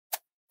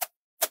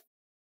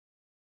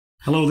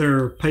Hello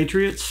there,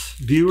 Patriots,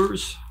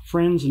 viewers,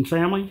 friends, and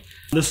family.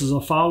 This is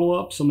a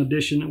follow-up, some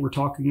addition that we're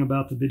talking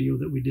about the video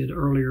that we did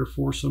earlier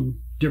for some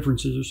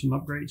differences or some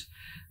upgrades.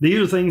 These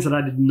are things that I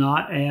did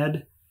not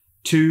add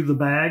to the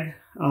bag,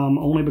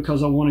 only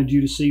because I wanted you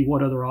to see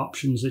what other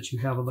options that you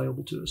have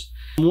available to us.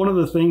 One of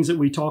the things that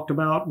we talked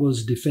about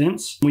was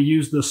defense. We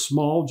use the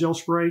small gel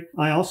spray.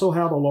 I also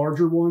have a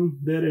larger one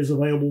that is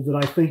available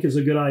that I think is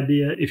a good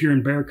idea if you're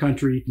in bear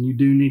country and you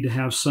do need to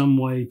have some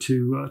way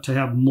to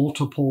have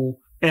multiple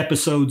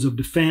episodes of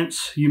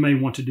defense. You may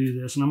want to do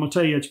this. And I'm going to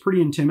tell you, it's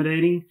pretty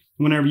intimidating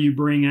whenever you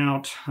bring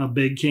out a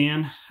big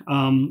can.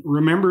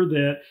 Remember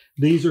that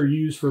these are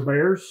used for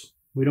bears.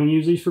 We don't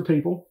use these for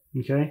people.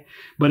 Okay.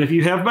 But if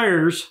you have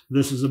bears,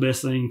 this is the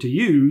best thing to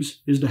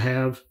use, is to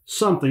have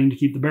something to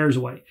keep the bears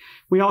away.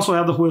 We also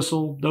have the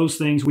whistle, those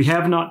things. We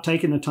have not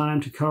taken the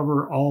time to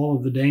cover all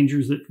of the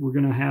dangers that we're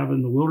going to have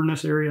in the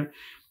wilderness area,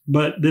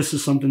 but this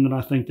is something that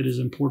I think that is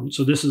important.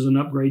 So this is an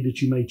upgrade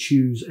that you may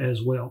choose as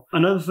well.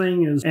 Another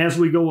thing is, as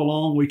we go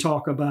along, we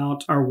talk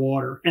about our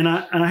water. And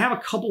I have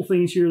a couple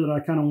things here that I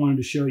kind of wanted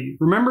to show you.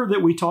 Remember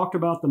that we talked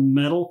about the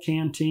metal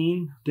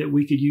canteen that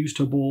we could use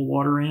to boil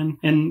water in.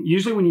 And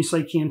usually when you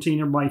say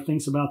canteen, everybody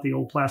thinks about the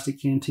old plastic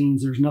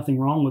canteens. There's nothing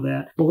wrong with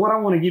that. But what I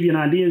want to give you an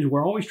idea is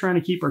we're always trying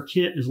to keep our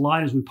kit as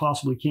light as we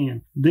possibly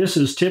can. This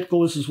is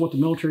typical. This is what the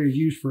military has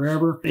used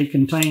forever. It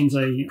contains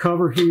a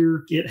cover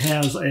here. It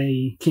has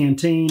a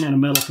canteen and a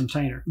metal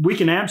container. We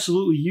can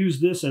absolutely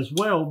use this as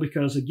well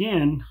because,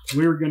 again,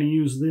 we're going to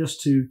use this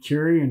to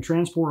carry and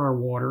transport our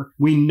water.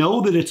 We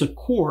know that it's a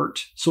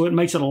quart, so it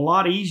makes it a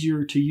lot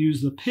easier to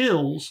use the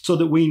pills so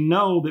that we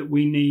know that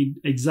we need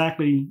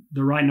exactly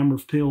the right number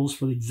of pills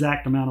for the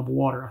exact amount of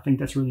water. I think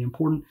that's really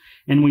important.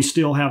 And we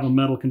still have a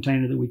metal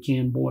container that we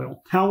can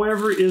boil.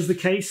 However, is the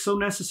case so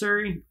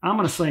necessary? I'm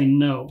going to say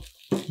no,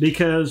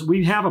 because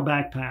we have a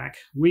backpack.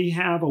 We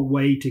have a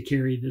way to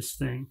carry this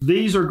thing.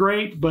 These are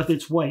great, but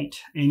it's weight.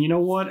 And you know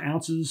what?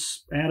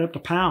 Ounces add up to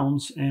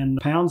pounds, and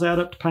pounds add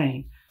up to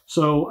pain.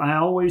 So I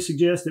always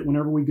suggest that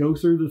whenever we go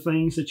through the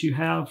things that you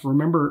have,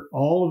 remember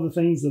all of the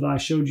things that I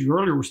showed you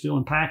earlier were still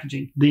in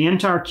packaging. The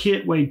entire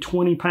kit weighed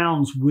 20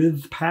 pounds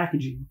with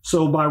packaging.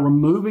 So by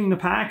removing the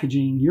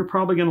packaging, you're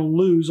probably going to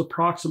lose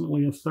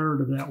approximately a third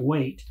of that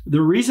weight.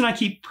 The reason I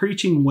keep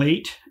preaching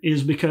weight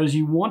is because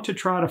you want to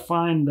try to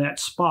find that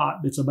spot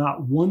that's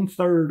about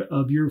 1/3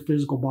 of your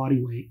physical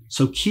body weight.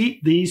 So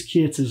keep these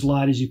kits as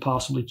light as you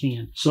possibly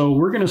can. So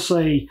we're going to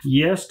say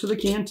yes to the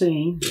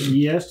canteen,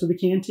 yes to the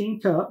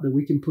canteen cup that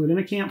we can put in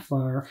a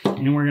campfire,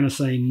 and we're going to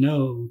say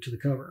no to the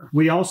cover.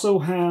 We also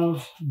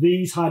have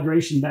these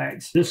hydration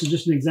bags. This is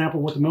just an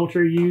example of what the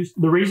military used.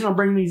 The reason I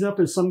bring these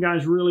up is some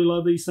guys really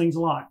love these things a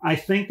lot. I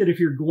think that if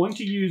you're going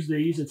to use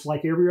these, it's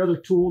like every other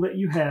tool that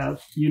you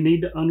have, you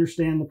need to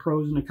understand the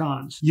pros and the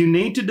cons. You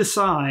need to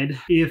decide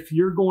if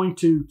you're going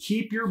to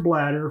keep your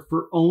bladder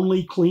for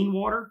only clean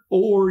water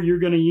or you're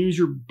going to use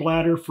your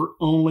bladder for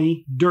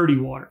only dirty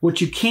water.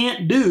 What you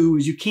can't do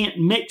is you can't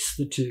mix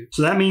the two.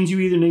 So that means you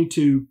either need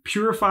to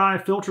purify,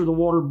 filter the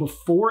water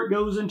before it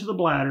goes into the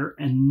bladder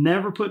and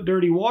never put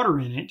dirty water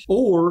in it,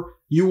 or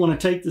you want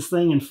to take this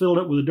thing and fill it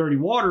up with the dirty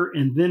water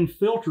and then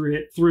filter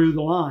it through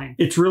the line.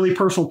 It's really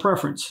personal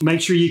preference.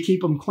 Make sure you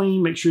keep them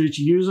clean, make sure that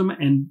you use them,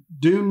 and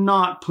do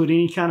not put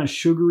any kind of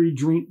sugary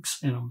drinks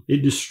in them.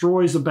 It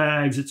destroys the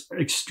bags. It's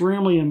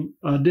extremely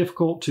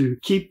difficult to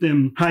keep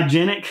them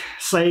hygienic,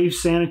 safe,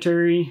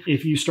 sanitary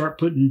if you start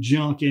putting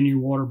junk in your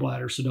water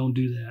bladder, so don't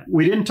do that.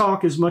 We didn't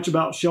talk as much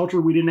about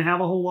shelter. We didn't have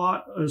a whole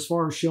lot as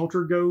far as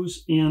shelter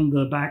goes in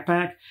the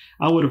backpack.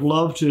 I would have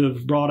loved to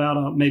have brought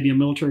out maybe a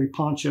military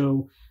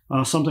poncho,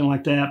 something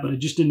like that, but I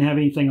just didn't have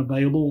anything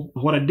available.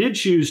 What I did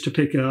choose to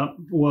pick up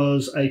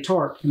was a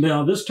tarp.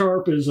 Now, this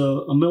tarp is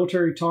a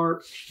military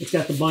tarp. It's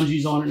got the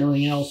bungees on it and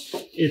everything else.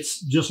 It's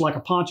just like a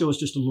poncho. It's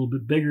just a little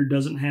bit bigger. It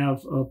doesn't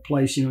have a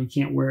place, you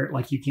can't wear it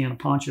like you can a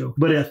poncho.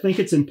 But I think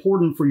it's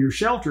important for your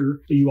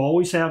shelter that you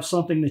always have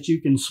something that you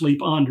can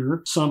sleep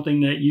under, something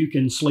that you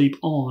can sleep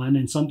on,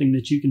 and something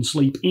that you can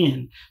sleep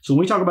in. So when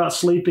we talk about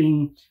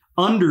sleeping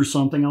under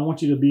something, I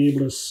want you to be able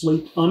to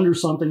sleep under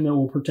something that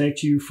will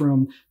protect you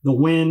from the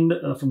wind,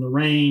 from the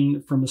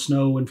rain, from the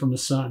snow, and from the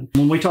sun.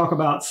 When we talk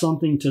about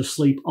something to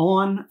sleep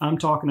on, I'm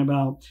talking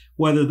about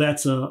whether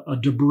that's a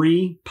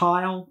debris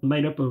pile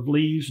made up of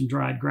leaves and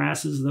dried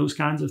grasses, those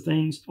kinds of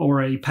things,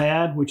 or a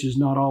pad, which is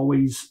not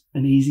always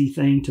an easy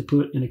thing to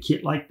put in a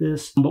kit like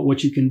this. But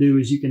what you can do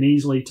is you can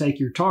easily take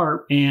your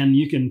tarp and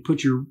you can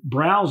put your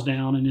browse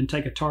down and then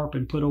take a tarp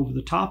and put over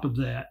the top of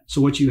that.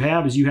 So what you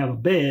have is you have a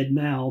bed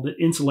now that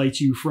insulates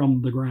you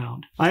from the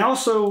ground. I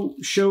also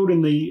showed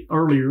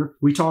earlier,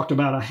 we talked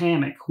about a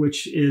hammock,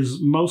 which is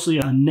mostly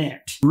a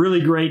net.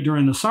 Really great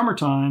during the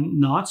summertime,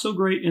 not so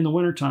great in the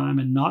wintertime,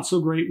 and not so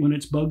great when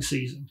it's bug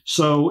season.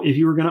 So if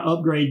you were going to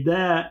upgrade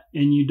that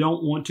and you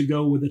don't want to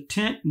go with a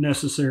tent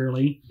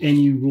necessarily, and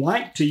you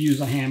like to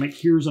use a hammock, hammock,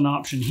 here's an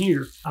option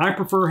here. I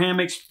prefer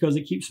hammocks because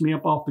it keeps me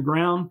up off the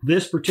ground.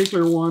 This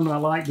particular one I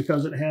like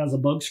because it has a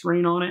bug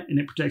screen on it and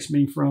it protects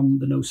me from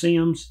the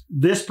no-see-ums.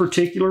 This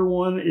particular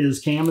one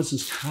canvas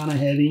is kind of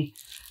heavy.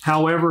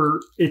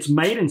 However, it's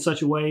made in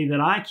such a way that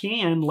I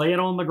can lay it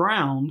on the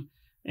ground,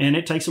 and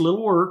it takes a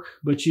little work,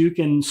 but you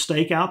can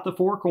stake out the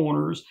four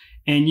corners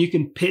and you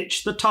can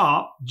pitch the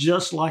top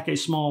just like a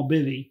small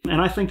bivvy.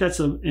 And I think that's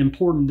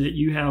important that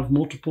you have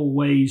multiple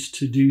ways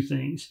to do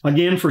things.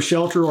 Again, for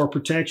shelter or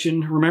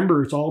protection,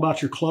 remember, it's all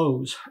about your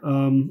clothes.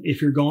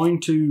 If you're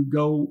going to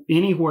go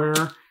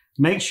anywhere,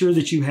 make sure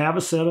that you have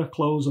a set of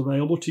clothes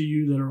available to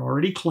you that are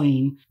already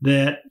clean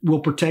that will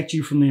protect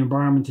you from the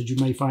environment that you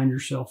may find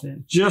yourself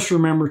in. Just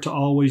remember to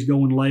always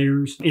go in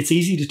layers. It's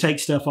easy to take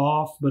stuff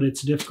off, but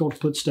it's difficult to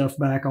put stuff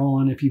back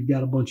on if you've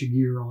got a bunch of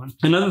gear on.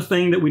 Another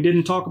thing that we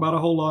didn't talk about a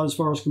whole lot as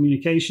far as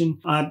communication,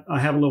 I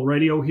have a little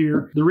radio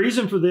here. The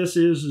reason for this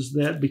is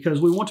that because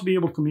we want to be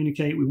able to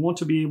communicate, we want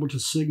to be able to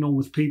signal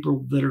with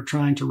people that are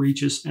trying to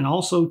reach us, and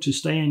also to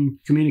stay in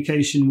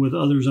communication with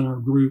others in our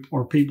group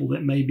or people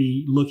that may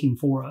be looking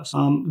for us.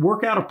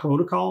 Work out a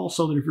protocol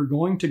so that if you're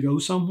going to go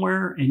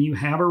somewhere and you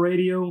have a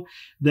radio,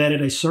 that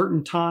at a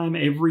certain time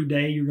every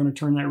day you're going to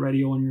turn that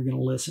radio and you're going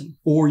to listen,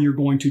 or you're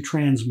going to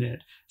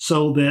transmit,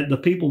 so that the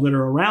people that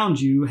are around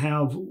you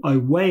have a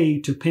way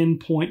to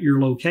pinpoint your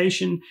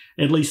location.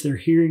 At least they're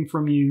hearing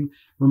from you.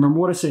 Remember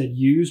what I said,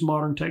 use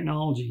modern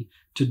technology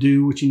to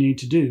do what you need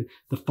to do.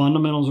 The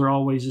fundamentals are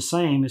always the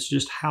same. It's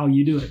just how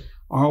you do it.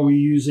 Are we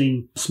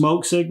using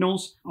smoke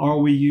signals? Are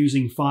we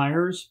using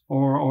fires?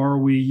 Or are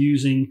we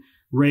using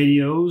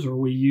radios? Or are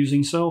we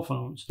using cell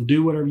phones?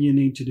 Do whatever you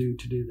need to do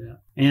that.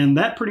 And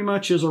that pretty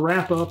much is a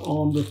wrap up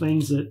on the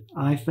things that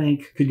I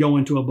think could go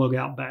into a bug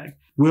out bag.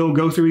 We'll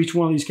go through each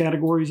one of these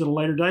categories at a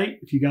later date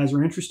if you guys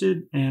are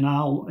interested, and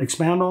I'll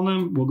expound on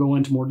them. We'll go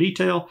into more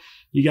detail.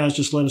 You guys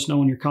just let us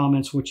know in your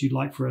comments what you'd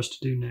like for us to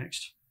do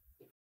next.